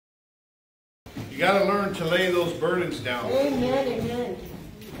got to learn to lay those burdens down. Amen, amen.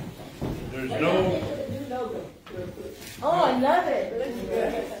 There's no... Oh, I love it.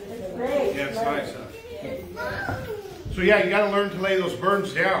 That's great. Yeah, it's nice, huh? So yeah, you got to learn to lay those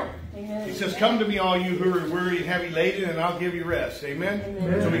burdens down. Amen. He says, come to me all you who are weary and heavy laden, and I'll give you rest. Amen?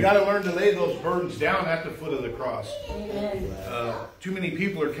 Amen. So we got to learn to lay those burdens down at the foot of the cross. Amen. Too many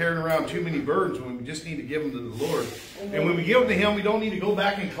people are carrying around too many burdens when we just need to give them to the Lord. Amen. And when we give them to Him, we don't need to go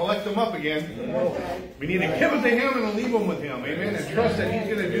back and collect them up again. Right. We need to give them to Him and leave them with Him. Amen? And trust that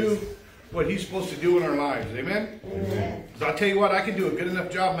He's going to do what He's supposed to do in our lives. Amen? Amen. So I'll tell you what, I can do a good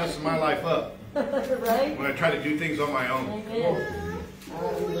enough job messing my life up Right? when I try to do things on my own. Amen.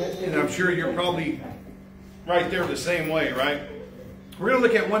 And I'm sure you're probably right there the same way, right? We're going to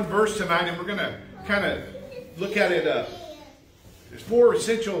look at one verse tonight, and we're going to kind of look at it. There's four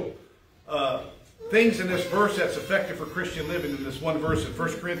essential things in this verse that's effective for Christian living in this one verse in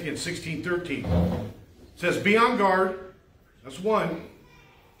 1 Corinthians 16:13. It says, be on guard. That's one.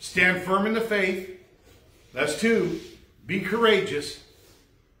 Stand firm in the faith. That's two. Be courageous.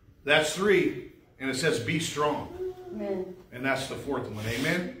 That's three. And it says, be strong. Amen. And that's the fourth one.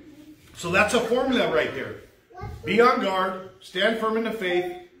 Amen? So that's a formula right there. Be on guard, stand firm in the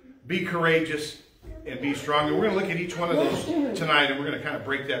faith, be courageous, and be strong. And we're going to look at each one of those tonight, and we're going to kind of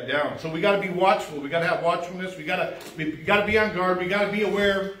break that down. So we got to be watchful. We got to have watchfulness. We got to be on guard. We got to be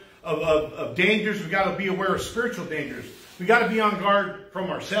aware of dangers. We got to be aware of spiritual dangers. We got to be on guard from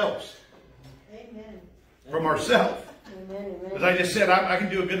ourselves. Amen. From ourselves. Amen. As I just said, I can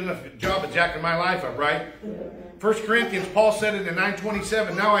do a good enough job of jacking my life up, right? 1 Corinthians, Paul said it in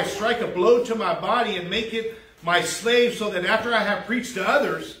 9:27, now I strike a blow to my body and make it my slave, so that after I have preached to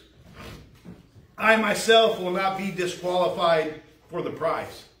others, I myself will not be disqualified for the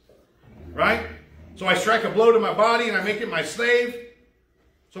prize. Right? So I strike a blow to my body and I make it my slave.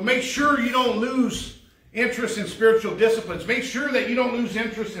 So make sure you don't lose interest in spiritual disciplines. Make sure that you don't lose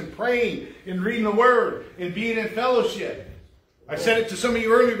interest in praying, in reading the Word, in being in fellowship. I said it to some of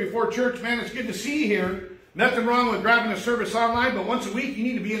you earlier before church, man, it's good to see you here. Nothing wrong with grabbing a service online, but once a week you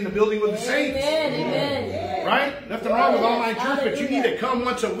need to be in the building with the saints. Amen. Amen. Right? Nothing wrong with online church, but you need to come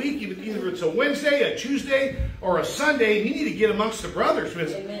once a week, either it's a Wednesday, a Tuesday, or a Sunday, and you need to get amongst the brothers.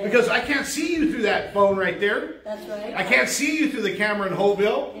 Because I can't see you through that phone right there. That's right. I can't see you through the camera in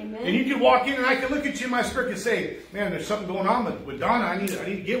Holville. Amen. And you can walk in and I can look at you in my spirit and say, man, there's something going on with Donna. I need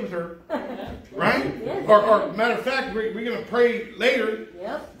to get with her. Right? Yes. Or matter of fact, we're going to pray later.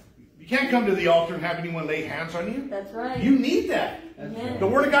 Yep. You can't come to the altar and have anyone lay hands on you. That's right. You need that. Amen. The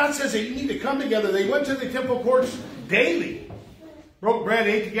Word of God says that you need to come together. They went to the temple courts daily. Broke bread,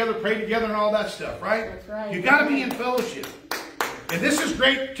 ate together, prayed together, and all that stuff, right? That's right. You got to be in fellowship. And this is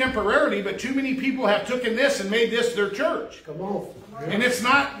great temporarily, but too many people have taken this and made this their church. Come on. And it's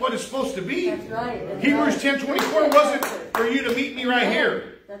not what it's supposed to be. That's right. That's Hebrews right. 10:24 wasn't for you to meet me right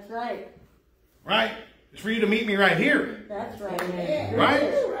here. That's right. Right? It's for you to meet me right here. That's right.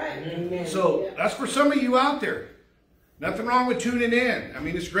 Right? Amen. So that's for some of you out there. Nothing wrong with tuning in. I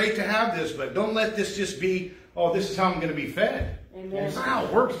mean, it's great to have this, but don't let this just be, oh, this is how I'm going to be fed. Amen. That's not how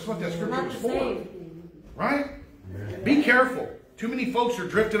it works. That's what that scripture Not is the for. same. Right? Be careful. Too many folks are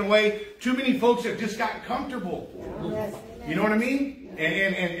drifting away. Too many folks have just gotten comfortable. Yes. You know what I mean?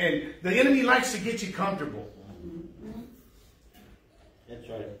 And the enemy likes to get you comfortable. That's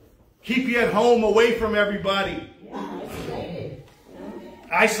right. Keep you at home, away from everybody.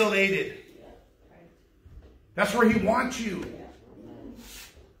 Isolated. That's where he wants you.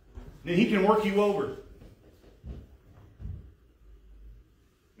 Then he can work you over.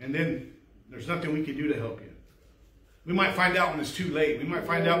 And then there's nothing we can do to help you. We might find out when it's too late. We might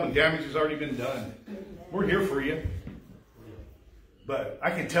find out when damage has already been done. We're here for you. But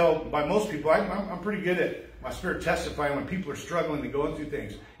I can tell by most people, I'm pretty good at my spirit testifying when people are struggling and going through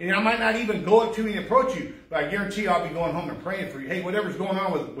things. And I might not even go up to you and approach you, but I guarantee I'll be going home and praying for you. Hey, whatever's going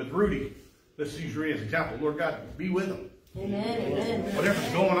on with Rudy, let's use Rudy as an example. Lord God, be with him. Amen. Amen.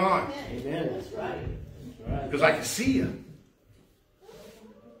 Whatever's going on. Amen. That's right. Because I can see you.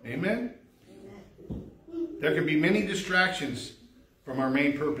 Amen? There can be many distractions from our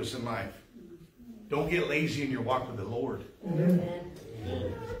main purpose in life. Don't get lazy in your walk with the Lord. Amen.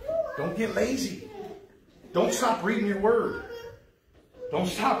 Don't get lazy. Don't stop reading your word. Don't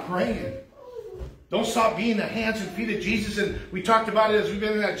stop praying. Don't stop being the hands and feet of Jesus. And we talked about it as we've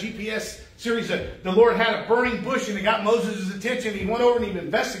been in that GPS series that the Lord had a burning bush and it got Moses' attention. He went over and he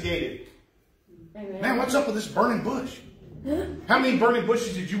investigated. Amen. Man, what's up with this burning bush? How many burning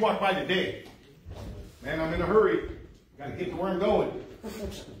bushes did you walk by today? Man, I'm in a hurry. Got to get to where I'm going.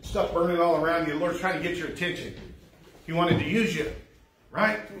 Stuff burning all around you. The Lord's trying to get your attention. He wanted to use you.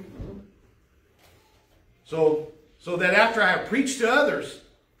 Right? So that after I have preached to others,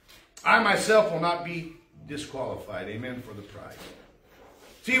 I myself will not be disqualified. Amen. For the prize.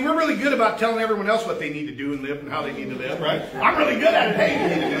 See, we're really good about telling everyone else what they need to do and live and how they need to live, right? I'm really good at it. Hey, you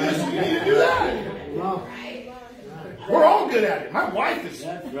need to do this. You need to do that. We're all good at it. My wife is.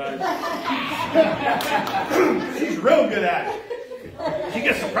 That's right. She's real good at it. She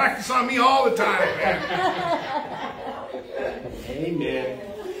gets to practice on me all the time, man. Amen.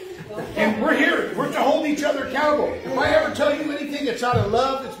 And we're here. We're to hold each other accountable. If I ever tell you anything, it's out of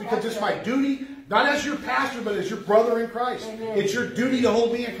love. It's because it's my duty, not as your pastor, but as your brother in Christ. Amen. It's your duty to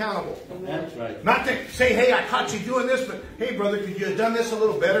hold me accountable. That's right. Not to say, hey, I caught you doing this, but hey, brother, could you have done this a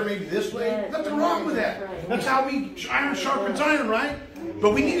little better, maybe this way? Yes. Nothing wrong with that. That's how we iron sharpens iron, right?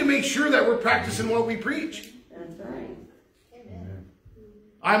 But we need to make sure that we're practicing what we preach. That's right.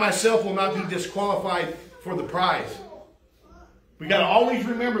 I myself will not be disqualified for the prize. We got to always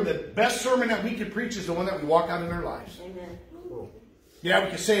remember that the best sermon that we can preach is the one that we walk out in our lives. Amen. Yeah, we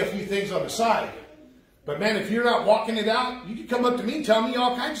can say a few things on the side. But man, if you're not walking it out, you can come up to me and tell me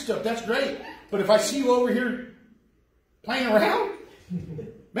all kinds of stuff. That's great. But if I see you over here playing around,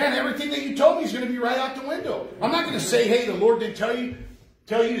 man, everything that you told me is going to be right out the window. I'm not going to say, hey, the Lord didn't tell you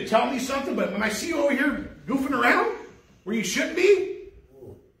to tell me something. But when I see you over here goofing around where you shouldn't be,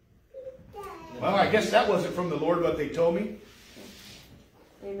 well, I guess that wasn't from the Lord what they told me.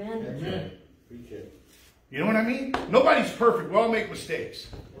 Amen. Amen. Preach it. You know what I mean? Nobody's perfect. We all make mistakes.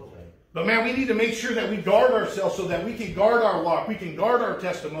 But man, we need to make sure that we guard ourselves so that we can guard our walk. We can guard our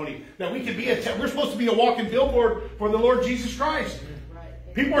testimony. That we can be we're supposed to be a walking billboard for the Lord Jesus Christ.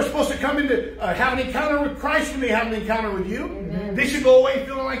 People are supposed to come in to have an encounter with Christ when they have an encounter with you. Amen. They should go away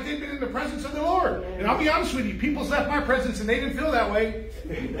feeling like they've been in the presence of the Lord. Amen. And I'll be honest with you, people's left my presence and they didn't feel that way.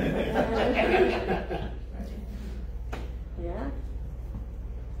 Yeah.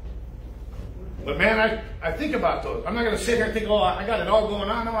 But man, I think about those. I'm not going to sit here and think, oh, I got it all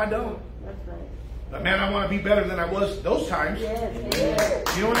going on. No, I don't. That's right. But man, I want to be better than I was those times. Yes.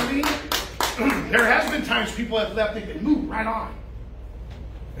 Yes. You know what I mean? There has been times people have left and can move right on.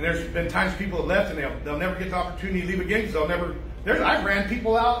 And there's been times people have left and they'll never get the opportunity to leave again because they'll never. I've ran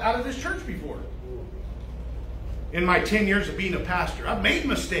people out of this church before. In my 10 years of being a pastor, I've made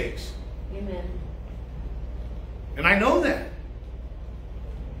mistakes. Amen. And I know that.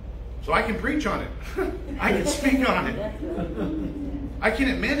 So I can preach on it. I can speak on it. That's right. I can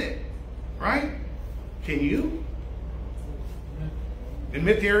admit it. Right? Can you?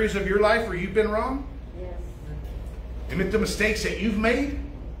 Admit the areas of your life where you've been wrong? Yes. Admit the mistakes that you've made?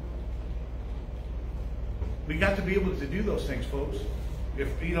 We got to be able to do those things, folks. If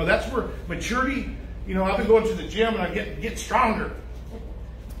that's where maturity, I've been going to the gym and I get stronger.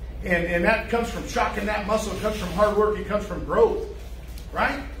 And that comes from shocking that muscle, it comes from hard work, it comes from growth.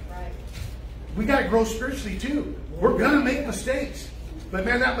 Right? Right. We got to grow spiritually too. We're going to make mistakes. But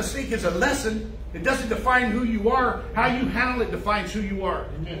man, that mistake is a lesson. It doesn't define who you are. How you handle it defines who you are.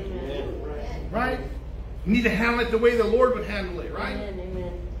 Amen. Right? You need to handle it the way the Lord would handle it, right? Amen.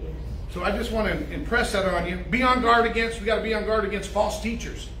 Amen. Yes. So I just want to impress that on you. Be on guard against, we got to be on guard against false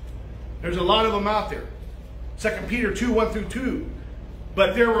teachers. There's a lot of them out there. 2 Peter 2, 1 through 2.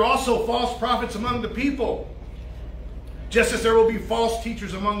 But there were also false prophets among the people, just as there will be false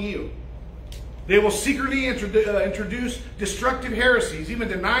teachers among you. They will secretly introduce destructive heresies, even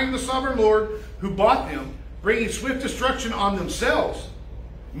denying the sovereign Lord who bought them, bringing swift destruction on themselves.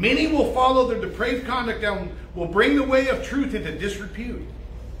 Many will follow their depraved conduct and will bring the way of truth into disrepute.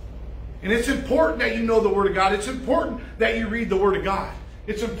 And it's important that you know the Word of God. It's important that you read the Word of God.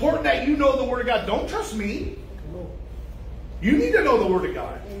 It's important that you know the Word of God. Don't trust me. You need to know the Word of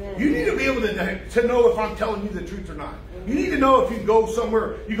God. Amen. You need to be able to know if I'm telling you the truth or not. You need to know if you go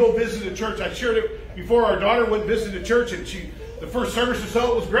somewhere, you go visit a church. I shared it before. Our daughter went visit a church, and the first service or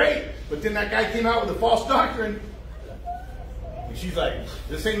so, it was great. But then that guy came out with a false doctrine. And she's like,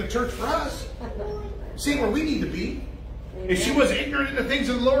 this ain't the church for us. See where we need to be. If she was ignorant of the things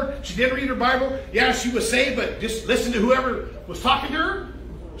of the Lord, she didn't read her Bible, yeah, she was saved, but just listen to whoever was talking to her,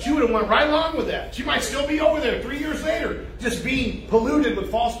 she would have went right along with that. She might still be over there 3 years later, just being polluted with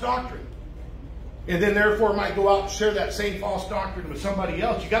false doctrine. And then therefore might go out and share that same false doctrine with somebody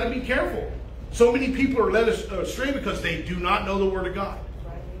else. You got to be careful. So many people are led astray because they do not know the Word of God.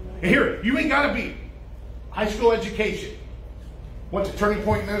 And here, you ain't got to be high school education. Went to Turning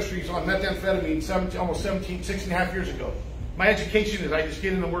Point Ministries on methamphetamine almost 16 and a half years ago. My education is I just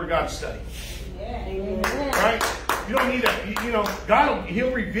get in the Word of God and study. Amen. Right? You don't need that. God,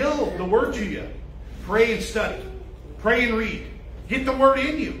 He'll reveal the Word to you. Pray and study. Pray and read. Get the Word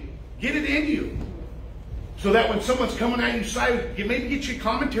in you. Get it in you. So that when someone's coming at you side, maybe get your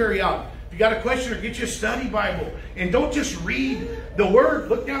commentary out. If you got a question, or get you a study Bible. And don't just read the Word.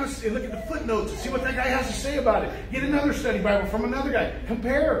 Look down and look at the footnotes and see what that guy has to say about it. Get another study Bible from another guy.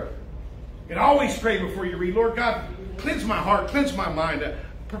 Compare. And always pray before you read. Lord God, cleanse my heart, cleanse my mind.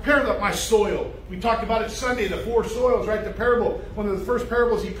 Prepare my soil. We talked about it Sunday, the 4 soils, right? The parable, one of the first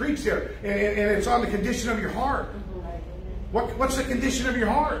parables he preached there. And it's on the condition of your heart. What's the condition of your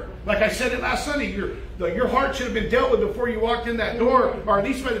heart? Like I said it last Sunday, your heart should have been dealt with before you walked in that door. Or at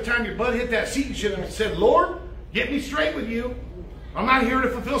least by the time your butt hit that seat, you should have said, Lord, get me straight with you. I'm not here to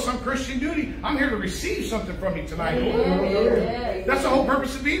fulfill some Christian duty. I'm here to receive something from you tonight. Lord. That's the whole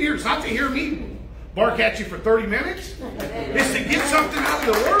purpose of being here. It's not to hear me bark at you for 30 minutes. It's to get something out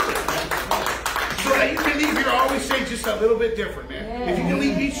of the Word. So that you can leave here, I always say, just a little bit different, man. If you can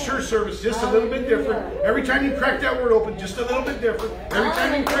leave each church service just a little bit different. Every time you crack that Word open, just a little bit different. Every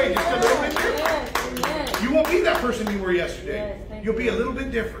time you pray, just a little bit different. You won't be that person you were yesterday. You'll be a little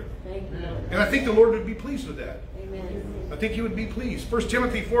bit different. And I think the Lord would be pleased with that. I think He would be pleased. 1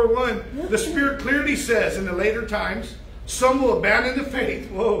 Timothy 4:1, the Spirit clearly says in the later times, some will abandon the faith.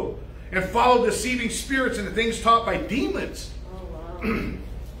 Whoa. And follow deceiving spirits and the things taught by demons. Oh, wow.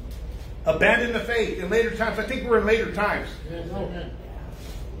 Abandon the faith in later times. I think we're in later times.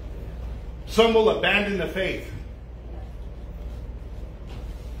 Some will abandon the faith.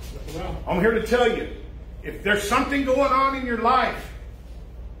 I'm here to tell you, if there's something going on in your life,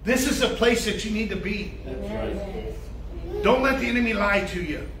 this is a place that you need to be. That's right. Don't let the enemy lie to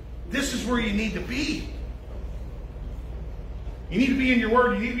you. This is where you need to be. You need to be in your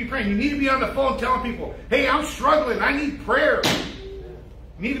Word. You need to be praying. You need to be on the phone telling people, hey, I'm struggling. I need prayer.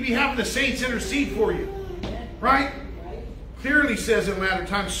 You need to be having the saints intercede for you. Right? Clearly says in latter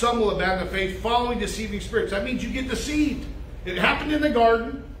times, some will abandon the faith, following deceiving spirits. That means you get deceived. It happened in the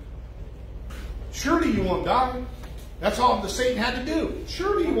garden. Surely you won't die. That's all the Satan had to do.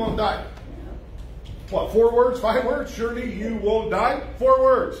 Surely you won't die. What, 4 words, 5 words? Surely you won't die? 4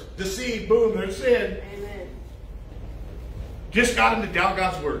 words. Deceive, boom, there's sin. Just got him to doubt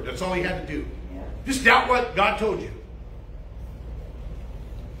God's Word. That's all he had to do. Just doubt what God told you.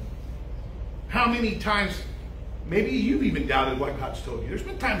 How many times, maybe you've even doubted what God's told you. There's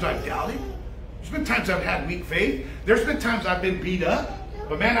been times I've doubted. There's been times I've had weak faith. There's been times I've been beat up.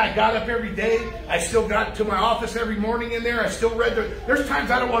 But man, I got up every day. I still got to my office every morning in there. I still read there's times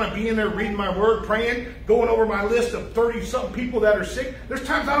I don't want to be in there reading my Word, praying, going over my list of 30-something people that are sick. There's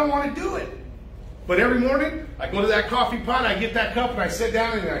times I don't want to do it. But every morning, I go to that coffee pot, I get that cup, and I sit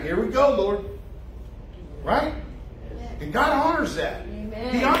down and here we go, Lord. Right? And God honors that.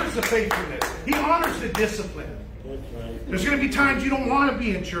 Amen. He honors the faithfulness. He honors the discipline. That's right. There's going to be times you don't want to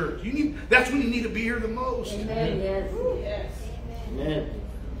be in church. That's when you need to be here the most. Amen. Yes. Amen.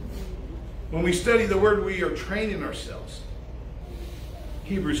 When we study the Word, we are training ourselves.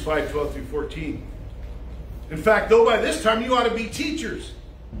 Hebrews 5:12-14. In fact, though by this time you ought to be teachers.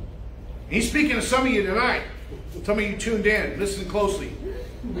 He's speaking to some of you tonight. Some of you tuned in. Listen closely.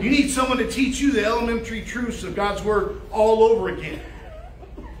 You need someone to teach you the elementary truths of God's Word all over again.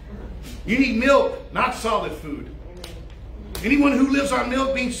 You need milk, not solid food. Anyone who lives on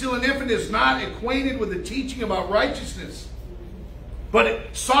milk, being still an infant, is not acquainted with the teaching about righteousness.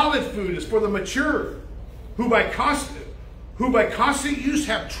 But solid food is for the mature, who by constant use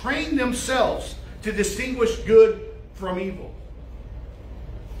have trained themselves to distinguish good from evil.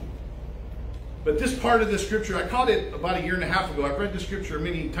 But this part of the scripture, I caught it about 1.5 years ago. I've read the scripture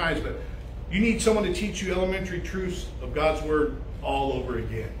many times, but you need someone to teach you elementary truths of God's Word all over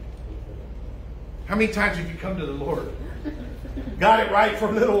again. How many times have you come to the Lord? Got it right for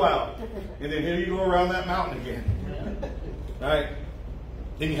a little while. And then here you go around that mountain again. All right?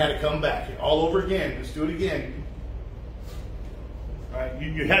 Then you had to come back all over again. Let's do it again. All right?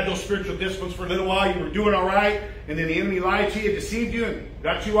 You had those spiritual disciplines for a little while. You were doing all right. And then the enemy lied to you, deceived you, and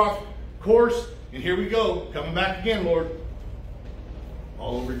got you off course. And here we go. Coming back again, Lord.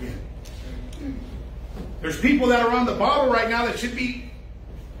 All over again. There's people that are on the bottle right now that should be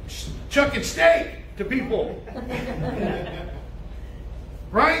chucking steak to people.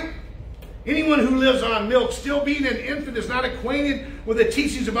 Right? Anyone who lives on milk, still being an infant, is not acquainted with the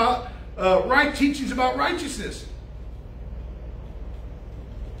teachings about righteousness.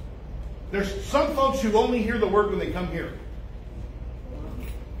 There's some folks who only hear the Word when they come here.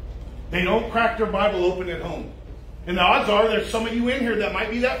 They don't crack their Bible open at home. And the odds are there's some of you in here that might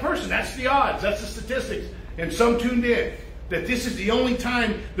be that person. That's the odds. That's the statistics. And some tuned in. That this is the only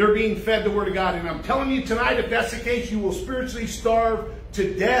time they're being fed the Word of God. And I'm telling you tonight, if that's the case, you will spiritually starve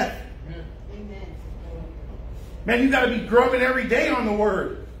to death. Amen. Man, you've got to be grubbing every day on the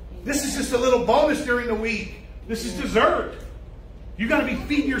Word. This is just a little bonus during the week. This is dessert. You got to be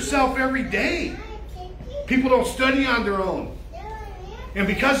feeding yourself every day. People don't study on their own. And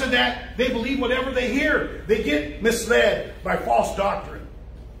because of that, they believe whatever they hear. They get misled by false doctrine.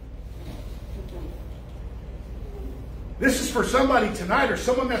 This is for somebody tonight, or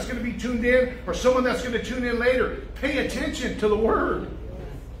someone that's going to be tuned in, or someone that's going to tune in later. Pay attention to the Word.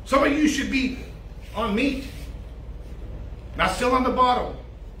 Some of you should be on meat, not still on the bottle.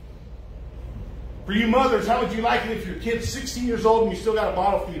 For you mothers, how would you like it if your kid's 16 years old and you still got a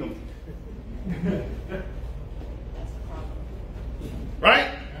bottle feed them?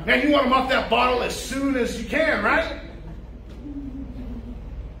 Right? Man, you want them off that bottle as soon as you can, right?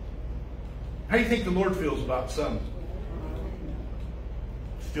 How do you think the Lord feels about some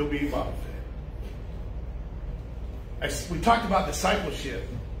still being bottle fed? We talked about discipleship.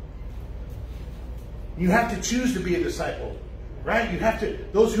 You have to choose to be a disciple, right? You have to.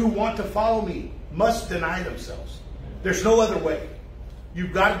 Those who want to follow me must deny themselves. There's no other way.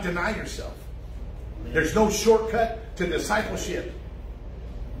 You've got to deny yourself. There's no shortcut to discipleship.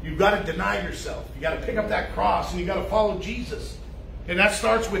 You've got to deny yourself. You got to pick up that cross and you got to follow Jesus. And that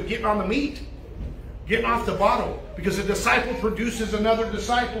starts with getting on the meat, getting off the bottle, because a disciple produces another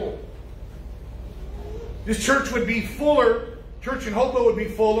disciple. This church would be fuller, Church in Hopewell would be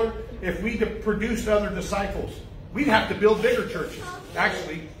fuller if we produced other disciples. We'd have to build bigger churches,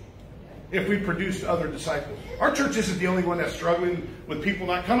 actually, if we produced other disciples. Our church isn't the only one that's struggling with people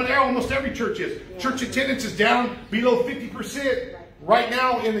not coming there. Almost every church is. Church attendance is down below 50% right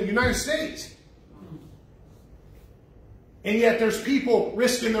now in the United States. And yet there's people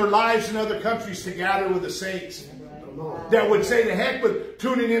risking their lives in other countries to gather with the saints that would say, to heck with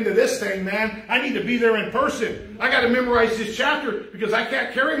tuning into this thing, man. I need to be there in person. I got to memorize this chapter because I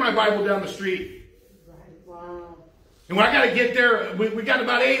can't carry my Bible down the street. And when I got to get there, we got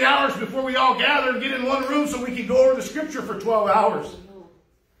about 8 hours before we all gather and get in one room so we can go over the scripture for 12 hours.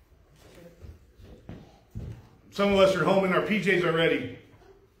 Some of us are home in our PJs already,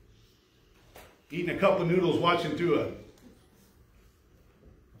 eating a cup of noodles, watching through a...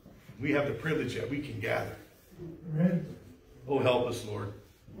 We have the privilege that we can gather. Oh, help us, Lord.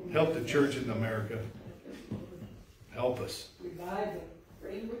 Help the church in America. Help us. Revival.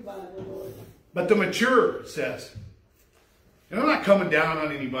 Bring revival, Lord. But the mature, it says. And I'm not coming down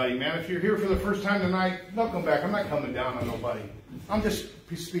on anybody, man. If you're here for the first time tonight, don't come back. I'm not coming down on nobody. I'm just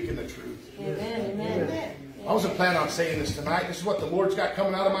speaking the truth. Amen. Amen. I wasn't planning on saying this tonight. This is what the Lord's got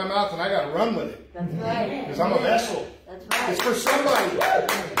coming out of my mouth, and I got to run with it. That's right. Because I'm a vessel. That's right. It's for somebody.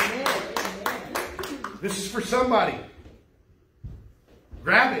 Amen. This is for somebody.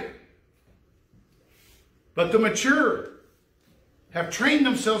 Grab it. But the mature have trained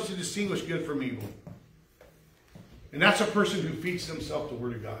themselves to distinguish good from evil. And that's a person who feeds themselves the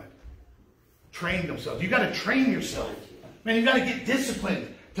Word of God. Train themselves. You've got to train yourself. Man, you've got to get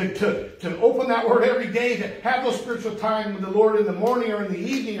disciplined to open that Word every day, to have those spiritual time with the Lord in the morning or in the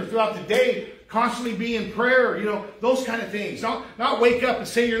evening or throughout the day, constantly be in prayer, you know, those kind of things. Not wake up and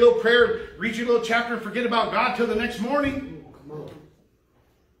say your little prayer, read your little chapter and forget about God till the next morning.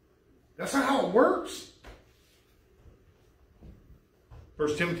 That's not how it works.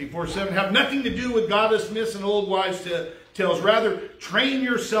 1 Timothy 4:7, have nothing to do with godlessness and old wives' tales. Rather, train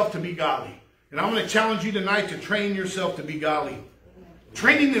yourself to be godly. And I'm going to challenge you tonight to train yourself to be godly.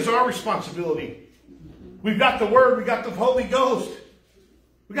 Training is our responsibility. We've got the Word. We've got the Holy Ghost.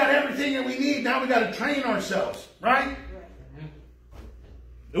 We've got everything that we need. Now we've got to train ourselves. Right?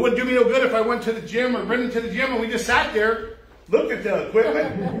 It wouldn't do me no good if I went to the gym or ran into the gym and we just sat there, looked at the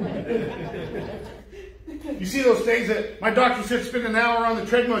equipment. You see those things that my doctor said spend an hour on the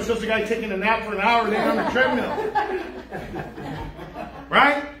treadmill. It shows the guy taking a nap for an hour and then on the treadmill.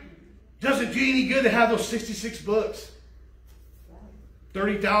 Right? Doesn't do you any good to have those 66 books.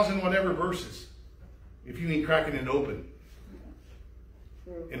 30,000 whatever verses. If you ain't cracking it open.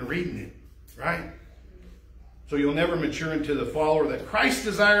 And reading it. Right? So you'll never mature into the follower that Christ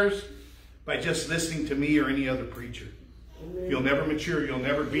desires by just listening to me or any other preacher. You'll never mature. You'll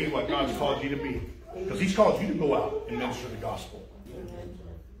never be what God's called you to be. Because He's called you to go out and minister the gospel.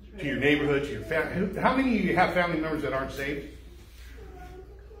 To your neighborhood, to your family. How many of you have family members that aren't saved?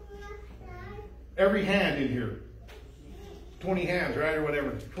 Every hand in here. 20 hands, right? Or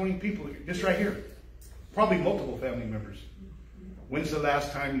whatever. 20 people just right here. Probably multiple family members. When's the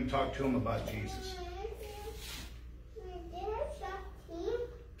last time you talked to them about Jesus?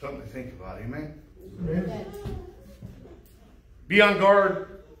 Something to think about. Amen? Amen. Be on guard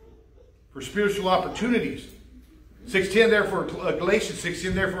for spiritual opportunities. 6:10, therefore, Galatians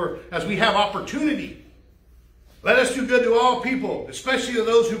 6:10, therefore, as we have opportunity, let us do good to all people, especially to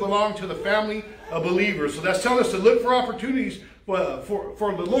those who belong to the family of believers. So that's telling us to look for opportunities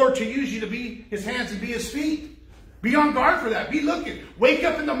for the Lord to use you to be his hands and be his feet. Be on guard for that. Be looking. Wake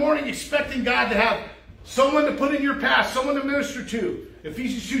up in the morning expecting God to have someone to put in your path, someone to minister to.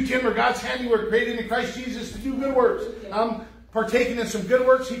 Ephesians 2:10, where God's handiwork created in Christ Jesus to do good works. I'm partaking in some good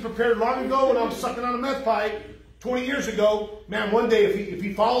works he prepared long ago when I was sucking on a meth pipe 20 years ago. Man, one day if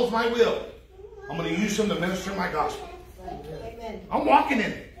he follows my will, I'm going to use him to minister my gospel. Amen. I'm walking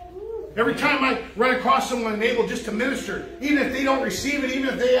in it. Every time I run across someone and able just to minister, even if they don't receive it, even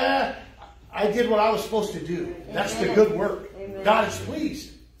if they, I did what I was supposed to do. That's the good work. Amen. God is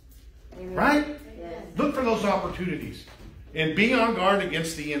pleased. Amen. Right? Yes. Look for those opportunities. And be on guard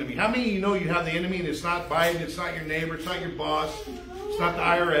against the enemy. How many of you know you have the enemy and it's not Biden, it's not your neighbor, it's not your boss, it's not the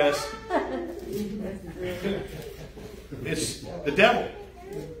IRS. It's the devil.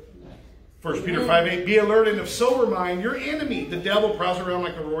 1 Peter 5:8, be alert and of sober mind. Your enemy, the devil, prowls around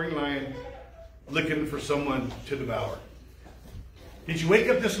like a roaring lion, looking for someone to devour. Did you wake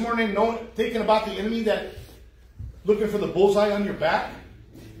up this morning thinking about the enemy that looking for the bullseye on your back?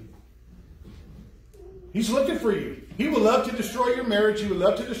 He's looking for you. He would love to destroy your marriage. He would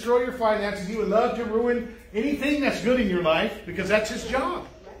love to destroy your finances. He would love to ruin anything that's good in your life because that's his job.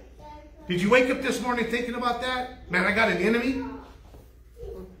 Did you wake up this morning thinking about that? Man, I got an enemy.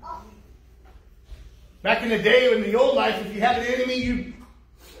 Back in the day, in the old life, if you had an enemy, you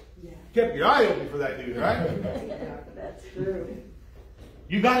kept your eye open for that dude, right? That's true.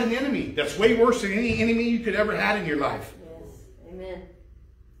 You got an enemy that's way worse than any enemy you could ever had in your life. Yes. Amen.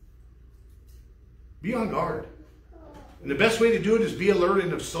 Be on guard. And the best way to do it is be alert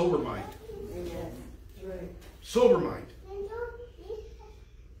and of sober mind. Amen. Right. Sober mind.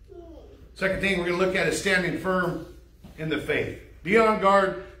 Second thing we're going to look at is standing firm in the faith. Be on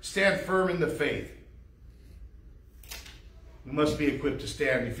guard, stand firm in the faith. We must be equipped to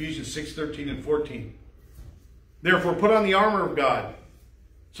stand. Ephesians 6:13 and 14. Therefore, put on the armor of God,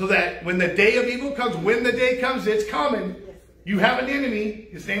 so that when the day of evil comes, when the day comes, it's coming. You have an enemy.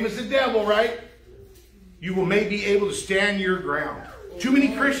 His name is the devil, right? You will may be able to stand your ground. Too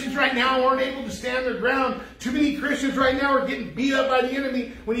many Christians right now aren't able to stand their ground. Too many Christians right now are getting beat up by the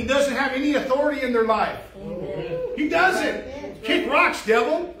enemy when he doesn't have any authority in their life. Amen. He doesn't. Kick rocks,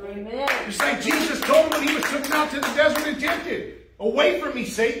 devil. Amen. Just like Jesus told him when he was taken out to the desert and tempted. Away from me,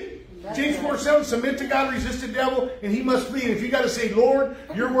 Satan. James 4:7, submit to God, resist the devil, and he must flee. And if you got to say, Lord,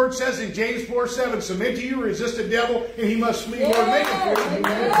 your word says in James 4:7, submit to you, resist the devil, and he must flee. Lord, make it for you.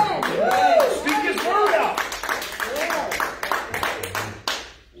 Speak his word out.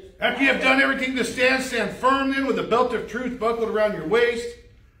 After you have done everything to stand, stand firm then with the belt of truth buckled around your waist,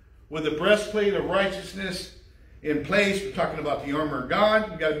 with the breastplate of righteousness in place. We're talking about the armor of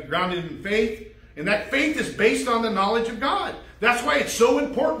God. You've got to be grounded in faith. And that faith is based on the knowledge of God. That's why it's so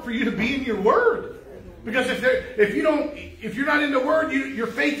important for you to be in your word. Because if you're not in the word, your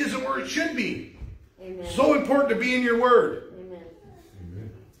faith isn't where it should be. Amen. So important to be in your word. Amen.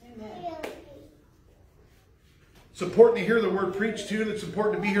 Amen. It's important to hear the word preached too. It's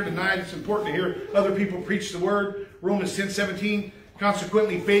important to be here tonight. It's important to hear other people preach the word. Romans 10:17.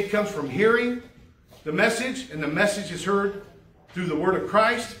 Consequently, faith comes from hearing the message, and the message is heard through the word of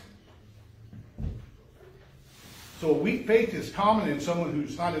Christ. So weak faith is common in someone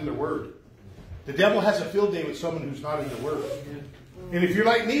who's not in the word. The devil has a field day with someone who's not in the word. And if you're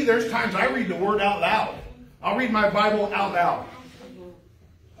like me, there's times I read the word out loud. I'll read my Bible out loud.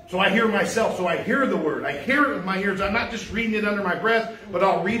 So I hear myself. So I hear the word. I hear it with my ears. I'm not just reading it under my breath, but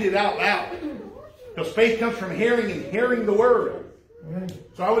I'll read it out loud. Because faith comes from hearing and hearing the word.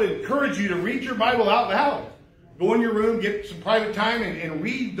 So I would encourage you to read your Bible out loud. Go in your room, get some private time, and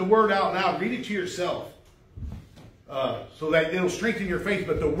read the word out loud. Read it to yourself. So that it'll strengthen your faith.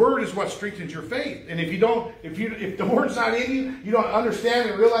 But the word is what strengthens your faith. And if the word's not in you, you don't understand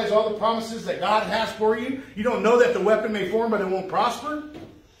and realize all the promises that God has for you. You don't know that the weapon may form, but it won't prosper.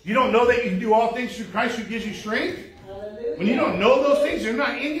 You don't know that you can do all things through Christ who gives you strength. Hallelujah. When you don't know those things, they're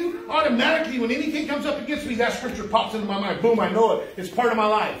not in you. Automatically, when anything comes up against me, that scripture pops into my mind. Boom, I know it. It's part of my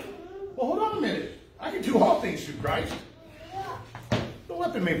life. Well, hold on a minute. I can do all things through Christ. The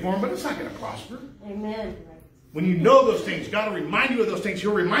weapon may form, but it's not going to prosper. Amen. When you know those things, God will remind you of those things.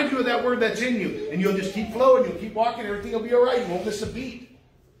 He'll remind you of that word that's in you. And you'll just keep flowing. You'll keep walking. Everything will be all right. You won't miss a beat.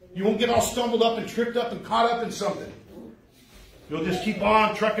 You won't get all stumbled up and tripped up and caught up in something. You'll just keep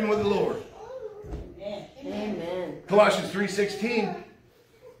on trucking with the Lord. Amen. Colossians 3:16.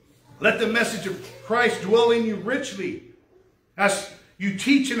 Let the message of Christ dwell in you richly, as you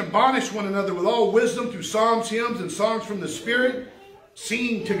teach and admonish one another with all wisdom through psalms, hymns, and songs from the Spirit,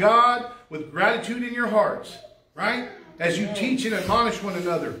 singing to God with gratitude in your hearts. Right? As you teach and admonish one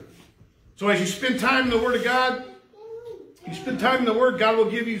another. So as you spend time in the Word of God, You spend time in the Word, God will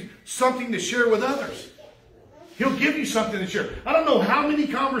give you something to share with others. He'll give you something to share. I don't know how many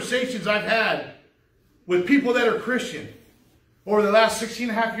conversations I've had with people that are Christian. Over the last 16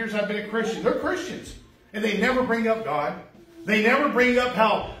 and a half years I've been a Christian. They're Christians. And they never bring up God. They never bring up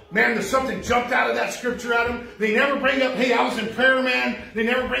how, man, there's something jumped out of that scripture at them. They never bring up, hey, I was in prayer, man. They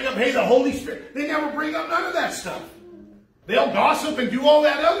never bring up, hey, the Holy Spirit. They never bring up none of that stuff. They'll gossip and do all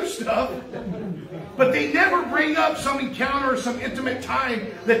that other stuff. But they never bring up some encounter or some intimate time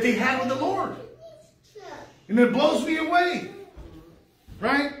that they had with the Lord. And it blows me away.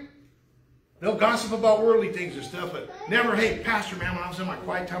 Right? They'll gossip about worldly things and stuff, but never, hey, Pastor, man, when I was in my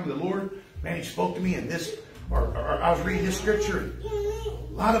quiet time with the Lord, man, he spoke to me in this, or I was reading this scripture.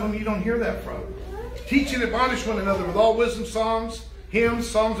 A lot of them you don't hear that from. Teach and admonish one another with all wisdom songs, hymns,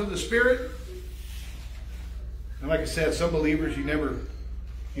 songs of the Spirit. And like I said, some believers, you never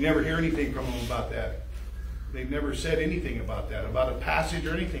hear anything from them about that. They've never said anything about that, about a passage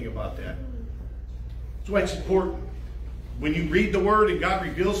or anything about that. That's why it's important. When you read the Word and God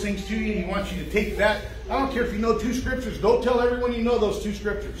reveals things to you, He wants you to take that. I don't care if you know 2 scriptures. Don't tell everyone you know those 2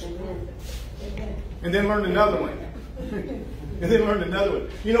 scriptures. And then learn another one. And then learn another one.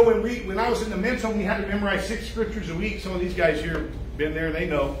 You know, when I was in the men's home, we had to memorize 6 scriptures a week. Some of these guys here have been there, they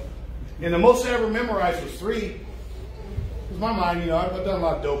know. And the most I ever memorized was 3. Because my mind, you know, I've done a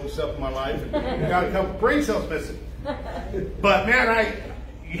lot of dopey stuff in my life. And got a couple brain cells missing. But man,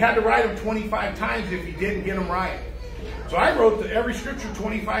 you had to write them 25 times if you didn't get them right. So I wrote every scripture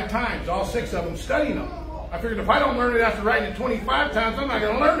 25 times, all 6 of them, studying them. I figured if I don't learn it after writing it 25 times, I'm not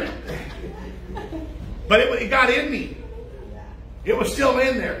going to learn it. But it got in me. It was still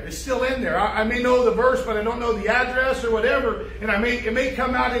in there. It's still in there. I may know the verse, but I don't know the address or whatever. And it may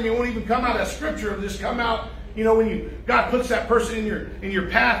come out, and it won't even come out as scripture. It'll just come out, you know, when God puts that person in your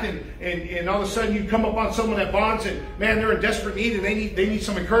path, and all of a sudden you come up on someone that bonds, and man, they're in desperate need, and they need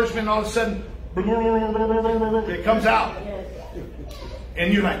some encouragement, and all of a sudden it comes out.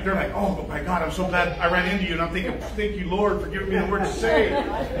 And they're like, oh my God, I'm so glad I ran into you. And I'm thinking, thank you, Lord, for giving me the word to say.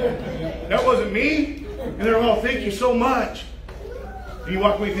 That wasn't me. And they're like, oh, thank you so much. And you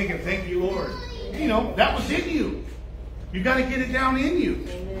walk away thinking, thank you, Lord. You know, that was in you. You got to get it down in you.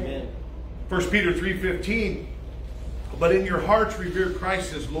 Amen. 1 Peter 3:15. But in your hearts revere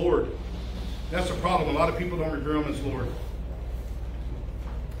Christ as Lord. That's the problem. A lot of people don't revere Him as Lord.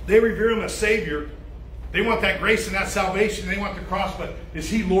 They revere Him as Savior. They want that grace and that salvation. They want the cross, but is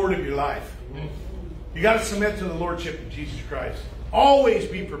He Lord of your life? You got to submit to the Lordship of Jesus Christ. Always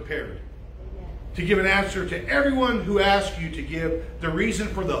be prepared to give an answer to everyone who asks you to give the reason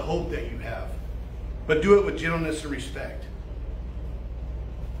for the hope that you have. But do it with gentleness and respect.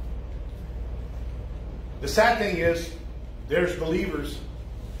 The sad thing is, there's believers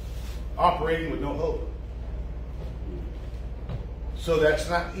operating with no hope. So that's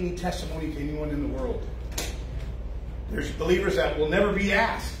not any testimony to anyone in the world. There's believers that will never be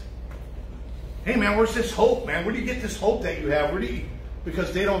asked, hey man, where's this hope, man? Where do you get this hope that you have?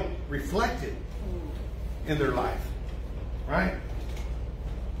 Because they don't reflect it in their life. Right?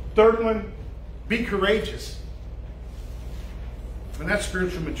 Third one, be courageous. And that's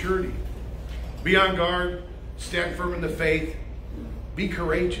spiritual maturity. Be on guard, stand firm in the faith, be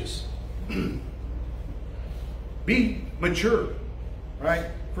courageous. Be mature. Right?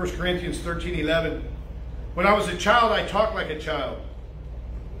 1 Corinthians 13:11. When I was a child, I talked like a child.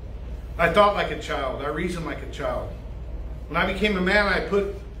 I thought like a child. I reasoned like a child. When I became a man, I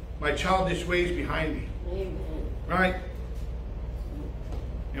put my childish ways behind me. Amen. Right?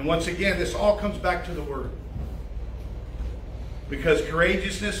 And once again, this all comes back to the Word. Because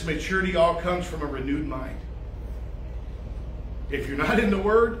courageousness, maturity all comes from a renewed mind. If you're not in the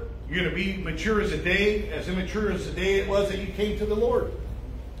Word, you're going to be mature as immature as the day it was that you came to the Lord.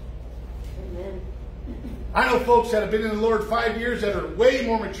 Amen. I know folks that have been in the Lord 5 years that are way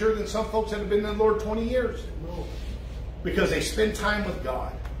more mature than some folks that have been in the Lord 20 years. Because they spend time with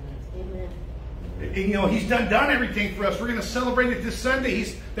God. Amen. And, you know, He's done everything for us. We're going to celebrate it this Sunday.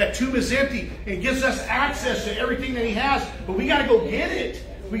 That tomb is empty. It gives us access to everything that He has. But we got to go get it.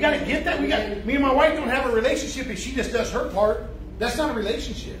 We got to get that. Me and my wife don't have a relationship and she just does her part. That's not a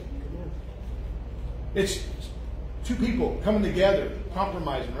relationship. It's 2 people coming together,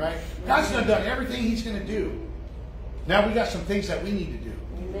 compromising, right? God's not done everything He's going to do. Now we got some things that we need to do.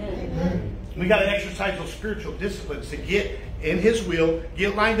 Amen. We got to exercise those spiritual disciplines to get in His will,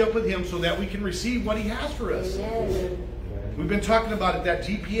 get lined up with Him so that we can receive what He has for us. Amen. We've been talking about it, that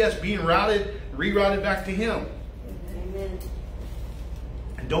GPS being rerouted back to Him. Amen.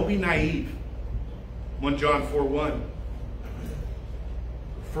 And don't be naive. 1 John 4:1.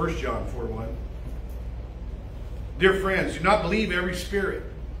 1 John 4:1. Dear friends, do not believe every spirit,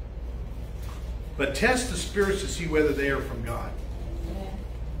 but test the spirits to see whether they are from God.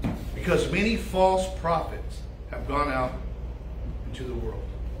 Because many false prophets have gone out into the world.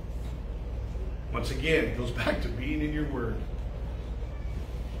 Once again, it goes back to being in your word.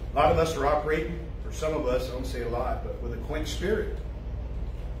 A lot of us are operating, or some of us, I don't say a lot, but with a quenched spirit.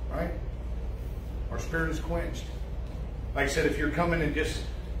 Right? Our spirit is quenched. Like I said, if you're coming and just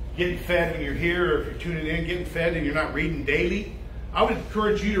getting fed when you're here, or if you're tuning in, getting fed and you're not reading daily, I would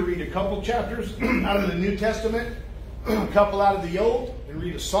encourage you to read a couple chapters out of the New Testament, a couple out of the Old, and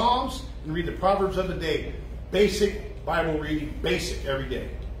read the Psalms, and read the Proverbs of the day. Basic Bible reading, basic every day.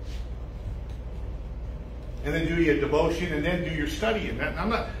 And then do your devotion, and then do your studying.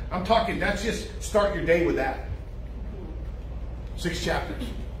 I'm talking, that's just start your day with that. 6 chapters.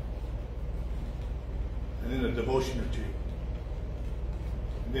 And then a devotion or 2.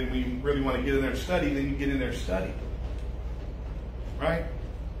 And then we really want to get in there and study, then you get in there and study. Right?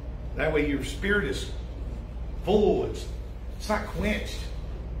 That way your spirit is full. It's not quenched.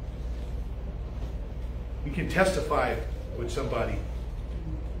 You can testify with somebody.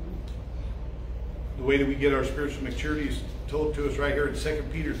 The way that we get our spiritual maturity is told to us right here in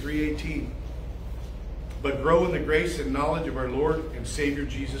 2 Peter 3:18. But grow in the grace and knowledge of our Lord and Savior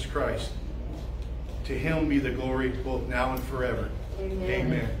Jesus Christ. To him be the glory both now and forever.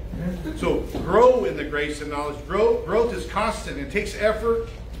 Amen. Amen. So grow in the grace and knowledge. Growth is constant. It takes effort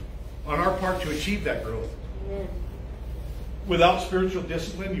on our part to achieve that growth. Amen. Without spiritual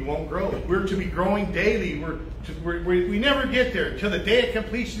discipline, you won't grow. We're to be growing daily. We never get there. Until the day of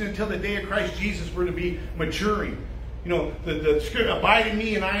completion, until the day of Christ Jesus, we're to be maturing. You know, the scripture, abide in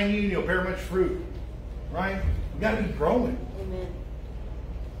me and I in you, and you'll bear much fruit. Right? We've got to be growing. Amen.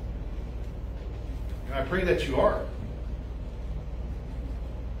 And I pray that you are.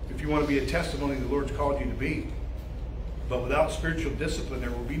 If you want to be a testimony the Lord's called you to be. But without spiritual discipline, there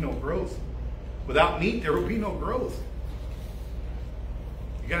will be no growth. Without meat, there will be no growth.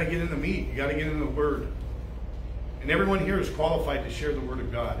 You got to get in the meat. You got to get in the Word. And everyone here is qualified to share the Word of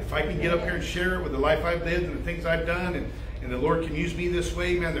God. If I can get up here and share it with the life I've lived and the things I've done, and the Lord can use me this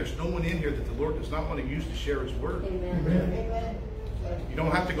way, man, there's no one in here that the Lord does not want to use to share His Word. Amen. Amen. You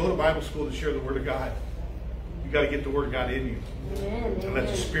don't have to go to Bible school to share the Word of God. You got to get the Word of God in you. Amen. And let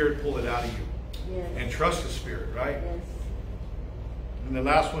the Spirit pull it out of you. Yes. And trust the Spirit, right? Yes. And the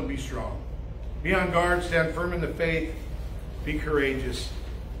last one, be strong. Be on guard, stand firm in the faith, be courageous,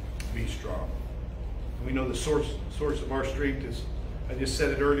 be strong. And we know the source of our strength is, I just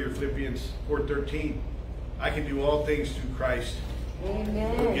said it earlier, Philippians 4:13. I can do all things through Christ.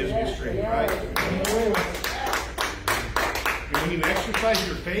 Amen. Who gives me strength, right? And when you exercise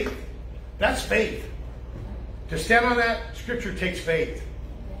your faith, that's faith. To stand on that scripture takes faith.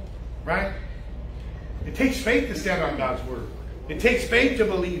 Right? It takes faith to stand on God's Word. It takes faith to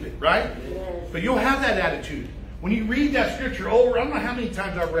believe it, right? Yes. But you'll have that attitude. When you read that scripture over, I don't know how many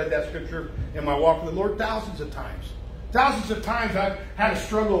times I've read that scripture in my walk with the Lord, thousands of times. Thousands of times I've had a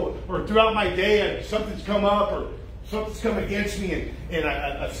struggle, or throughout my day, something's come up, or something's come against me, and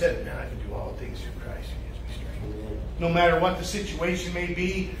I've said, man, I can do all things through Christ who gives me strength. No matter what the situation may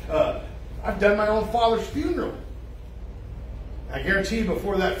be, I've done my own father's funeral. I guarantee you,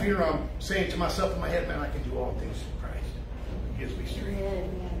 before that funeral, I'm saying to myself in my head, man, I can do all things through Christ who gives me strength.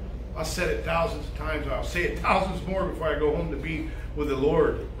 Amen. I'll said it thousands of times. I'll say it thousands more before I go home to be with the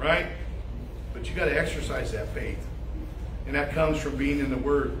Lord, right? But you got to exercise that faith. And that comes from being in the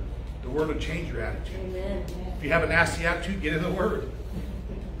Word. The Word will change your attitude. Amen. If you have a nasty attitude, get in the Word.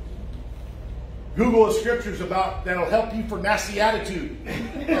 Google the scriptures about that'll help you for nasty attitude.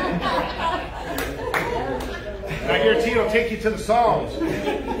 I guarantee it'll take you to the Psalms.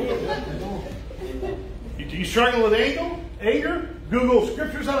 You struggle with anger? Google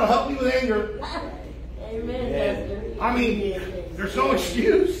scriptures that'll help you with anger. Amen. I mean, there's no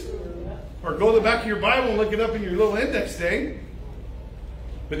excuse. Or go to the back of your Bible and look it up in your little index thing.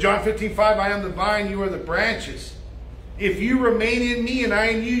 But John 15:5, I am the vine, you are the branches. If you remain in me and I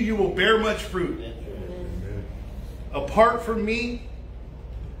in you, you will bear much fruit. Amen. Apart from me,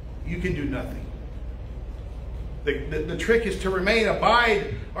 you can do nothing. The trick is to remain,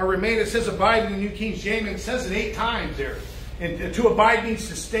 abide, or remain. It says abide in the New King James, and it says it 8 times there. And to abide means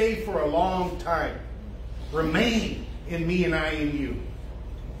to stay for a long time. Remain in me and I in you.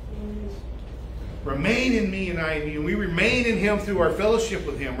 Remain in me and I in you. We remain in Him through our fellowship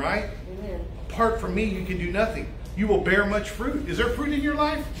with Him, right? Amen. Apart from me, you can do nothing. You will bear much fruit. Is there fruit in your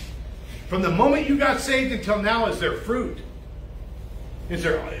life? From the moment you got saved until now, is there fruit? Is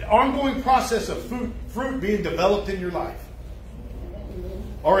there an ongoing process of fruit being developed in your life?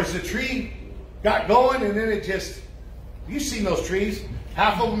 Or is the tree got going and then it just You've seen those trees.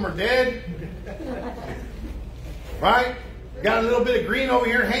 Half of them are dead. Right? Got a little bit of green over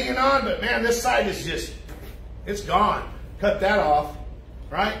here hanging on, but man, this side is just, it's gone. Cut that off.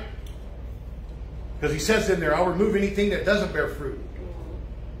 Right? Because he says in there, I'll remove anything that doesn't bear fruit,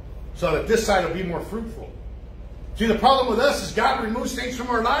 so that this side will be more fruitful. See, the problem with us is God removes things from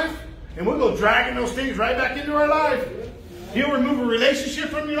our life, and we'll go dragging those things right back into our life. He'll remove a relationship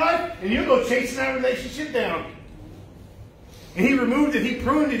from your life, and you'll go chasing that relationship down. And he removed it, he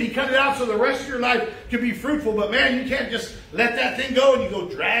pruned it, he cut it out so the rest of your life could be fruitful. But man, you can't just let that thing go and you go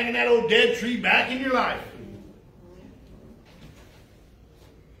dragging that old dead tree back in your life.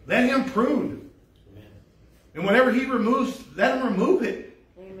 Let him prune. And whenever he removes, let him remove it.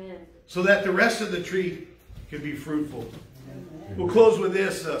 Amen. So that the rest of the tree can be fruitful. We'll close with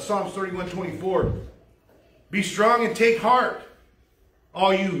this, Psalms 31:24. Be strong and take heart,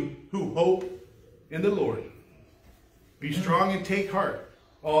 all you who hope in the Lord. Be strong and take heart,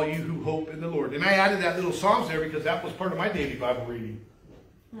 all you who hope in the Lord. And I added that little Psalms there because that was part of my daily Bible reading.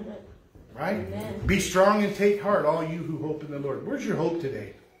 Right? Amen. Be strong and take heart, all you who hope in the Lord. Where's your hope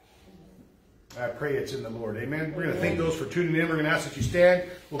today? I pray it's in the Lord. Amen. We're going to thank those for tuning in. We're going to ask that you stand.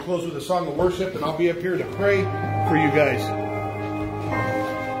 We'll close with a song of worship, and I'll be up here to pray for you guys.